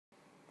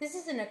This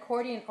is an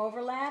accordion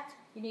overlap.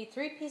 You need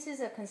 3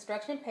 pieces of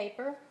construction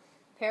paper,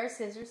 a pair of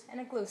scissors,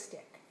 and a glue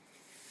stick.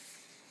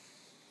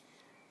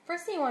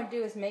 First thing you want to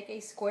do is make a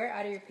square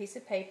out of your piece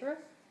of paper.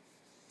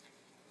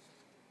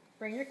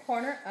 Bring your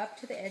corner up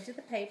to the edge of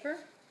the paper.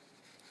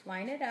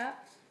 Line it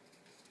up.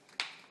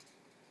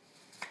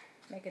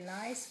 Make a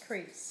nice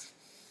crease.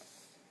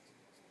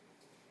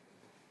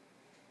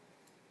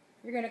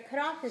 You're going to cut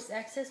off this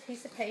excess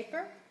piece of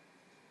paper.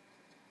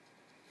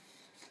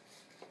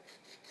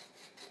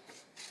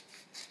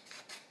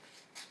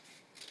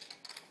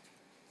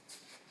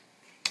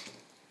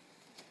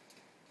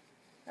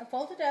 Now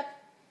fold it up,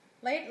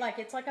 lay it like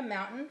it's like a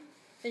mountain,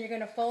 then you're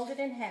going to fold it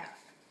in half.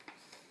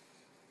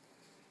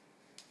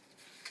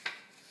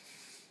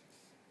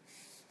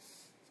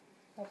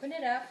 Open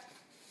it up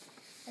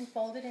and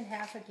fold it in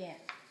half again.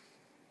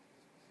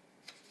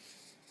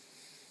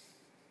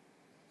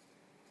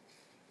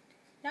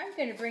 Now you're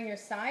going to bring your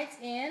sides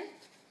in,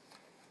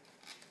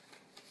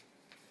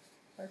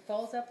 where it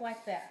folds up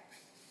like that.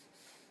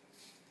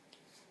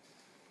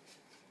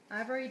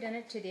 I've already done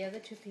it to the other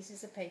 2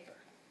 pieces of paper.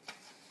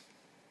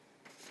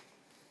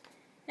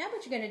 Now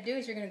what you're going to do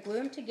is you're going to glue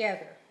them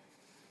together.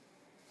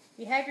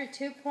 You have your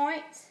 2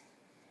 points.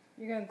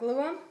 You're going to glue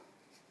them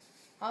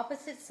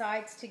opposite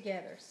sides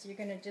together. So you're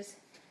going to just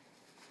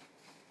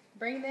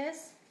bring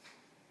this,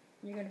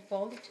 and you're going to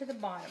fold it to the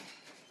bottom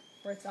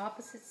where it's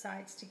opposite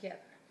sides together.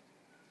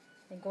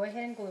 Then go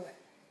ahead and glue it.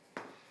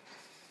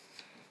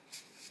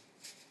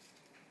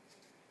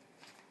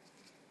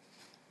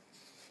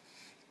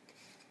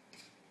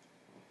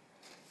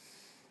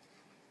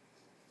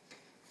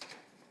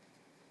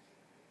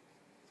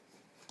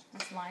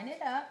 Just line it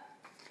up,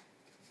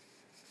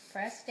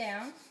 press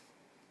down,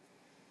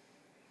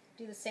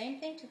 do the same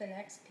thing to the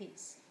next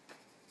piece.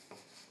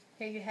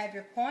 Here you have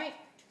your point,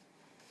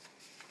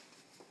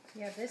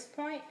 you have this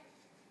point,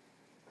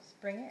 just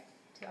bring it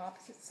to the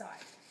opposite side.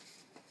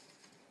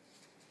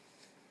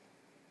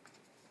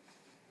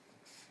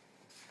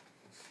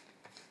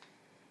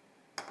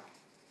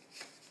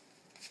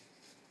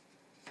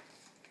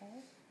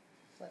 Okay,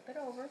 flip it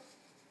over.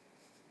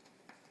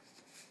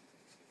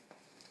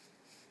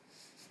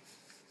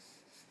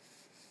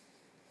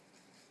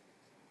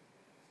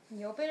 When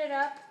you open it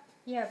up,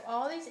 you have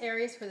all these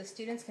areas where the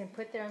students can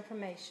put their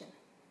information.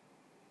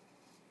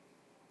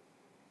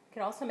 You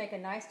can also make a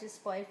nice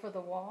display for the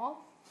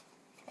wall,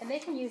 and they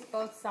can use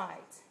both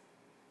sides.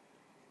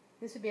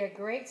 This would be a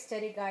great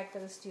study guide for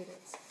the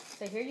students.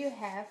 So here you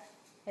have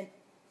an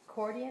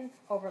accordion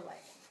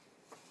overlay.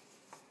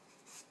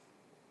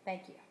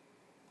 Thank you.